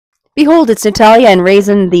Behold, it's Natalia and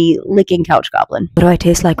Raisin, the licking couch goblin. What do I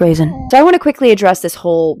taste like, Raisin? So I want to quickly address this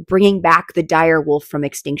whole bringing back the dire wolf from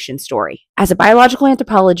extinction story. As a biological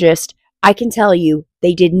anthropologist, I can tell you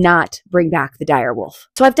they did not bring back the dire wolf.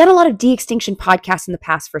 So I've done a lot of de-extinction podcasts in the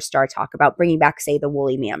past for Star Talk about bringing back, say, the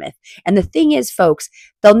woolly mammoth. And the thing is, folks,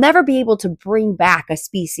 they'll never be able to bring back a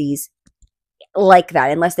species like that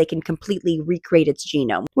unless they can completely recreate its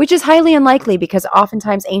genome, which is highly unlikely because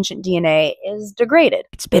oftentimes ancient DNA is degraded.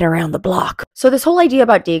 It's been around the block. So this whole idea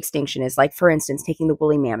about de-extinction is like, for instance, taking the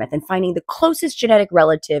woolly mammoth and finding the closest genetic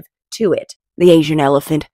relative to it, the Asian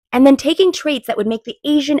elephant, and then taking traits that would make the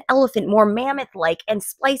Asian elephant more mammoth-like and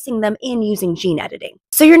splicing them in using gene editing.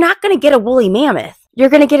 So you're not going to get a woolly mammoth. You're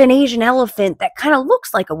going to get an Asian elephant that kind of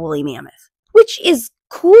looks like a woolly mammoth, which is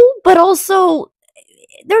cool, but also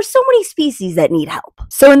there's so many species that need help.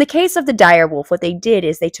 So in the case of the dire wolf, what they did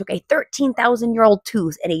is they took a 13,000-year-old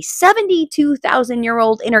tooth and a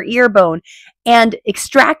 72,000-year-old inner ear bone and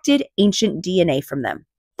extracted ancient DNA from them.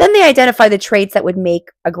 Then they identify the traits that would make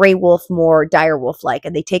a gray wolf more dire wolf-like,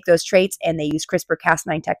 and they take those traits and they use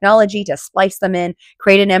CRISPR-Cas9 technology to splice them in,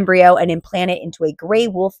 create an embryo, and implant it into a gray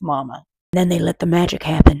wolf mama. Then they let the magic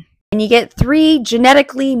happen. And you get 3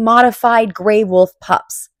 genetically modified gray wolf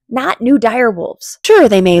pups. Not new dire wolves. Sure,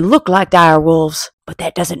 they may look like dire wolves, but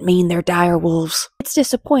that doesn't mean they're dire wolves. It's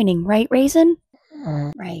disappointing, right, Raisin?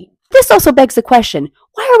 Right. This also begs the question,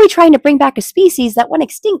 why are we trying to bring back a species that went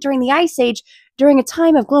extinct during the Ice Age during a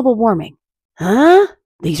time of global warming? Huh?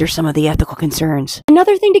 These are some of the ethical concerns.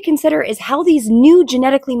 Another thing to consider is how these new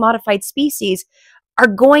genetically modified species are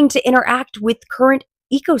going to interact with current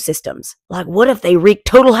ecosystems. Like, what if they wreak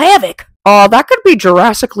total havoc? Oh, that could be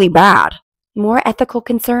Jurassically bad. More ethical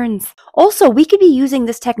concerns. Also, we could be using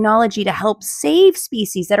this technology to help save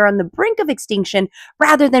species that are on the brink of extinction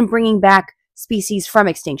rather than bringing back species from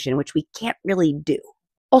extinction, which we can't really do.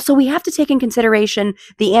 Also, we have to take in consideration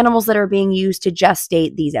the animals that are being used to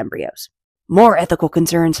gestate these embryos. More ethical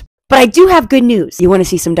concerns. But I do have good news. You want to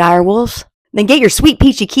see some dire wolves? Then get your sweet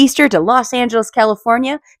peachy keister to Los Angeles,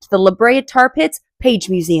 California, to the La Brea Tar Pits Page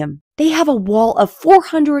Museum. They have a wall of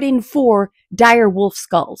 404 dire wolf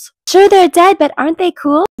skulls. Sure, they're dead, but aren't they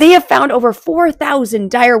cool? They have found over 4,000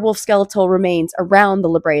 dire wolf skeletal remains around the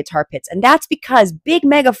La Brea Tar Pits, and that's because big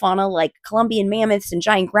megafauna like Columbian mammoths and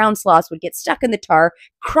giant ground sloths would get stuck in the tar,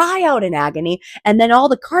 cry out in agony, and then all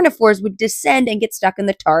the carnivores would descend and get stuck in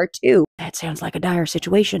the tar too. That sounds like a dire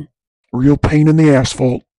situation. Real pain in the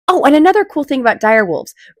asphalt. Oh, and another cool thing about dire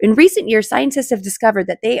wolves. In recent years, scientists have discovered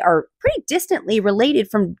that they are pretty distantly related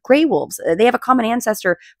from gray wolves. They have a common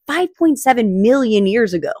ancestor 5.7 million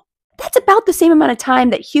years ago. That's about the same amount of time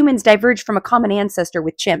that humans diverged from a common ancestor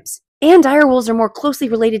with chimps. And dire wolves are more closely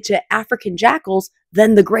related to African jackals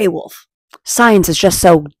than the gray wolf. Science is just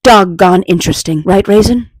so doggone interesting, right,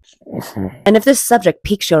 Raisin? And if this subject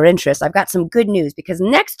piques your interest, I've got some good news because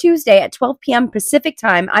next Tuesday at 12 p.m. Pacific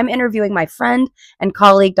time, I'm interviewing my friend and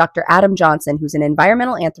colleague, Dr. Adam Johnson, who's an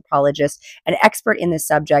environmental anthropologist, an expert in this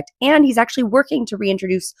subject, and he's actually working to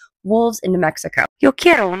reintroduce wolves into Mexico. Yo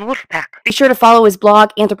quiero un wolf pack. Be sure to follow his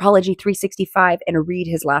blog, Anthropology 365, and read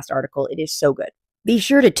his last article. It is so good. Be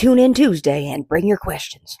sure to tune in Tuesday and bring your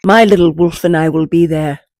questions. My little wolf and I will be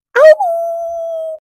there.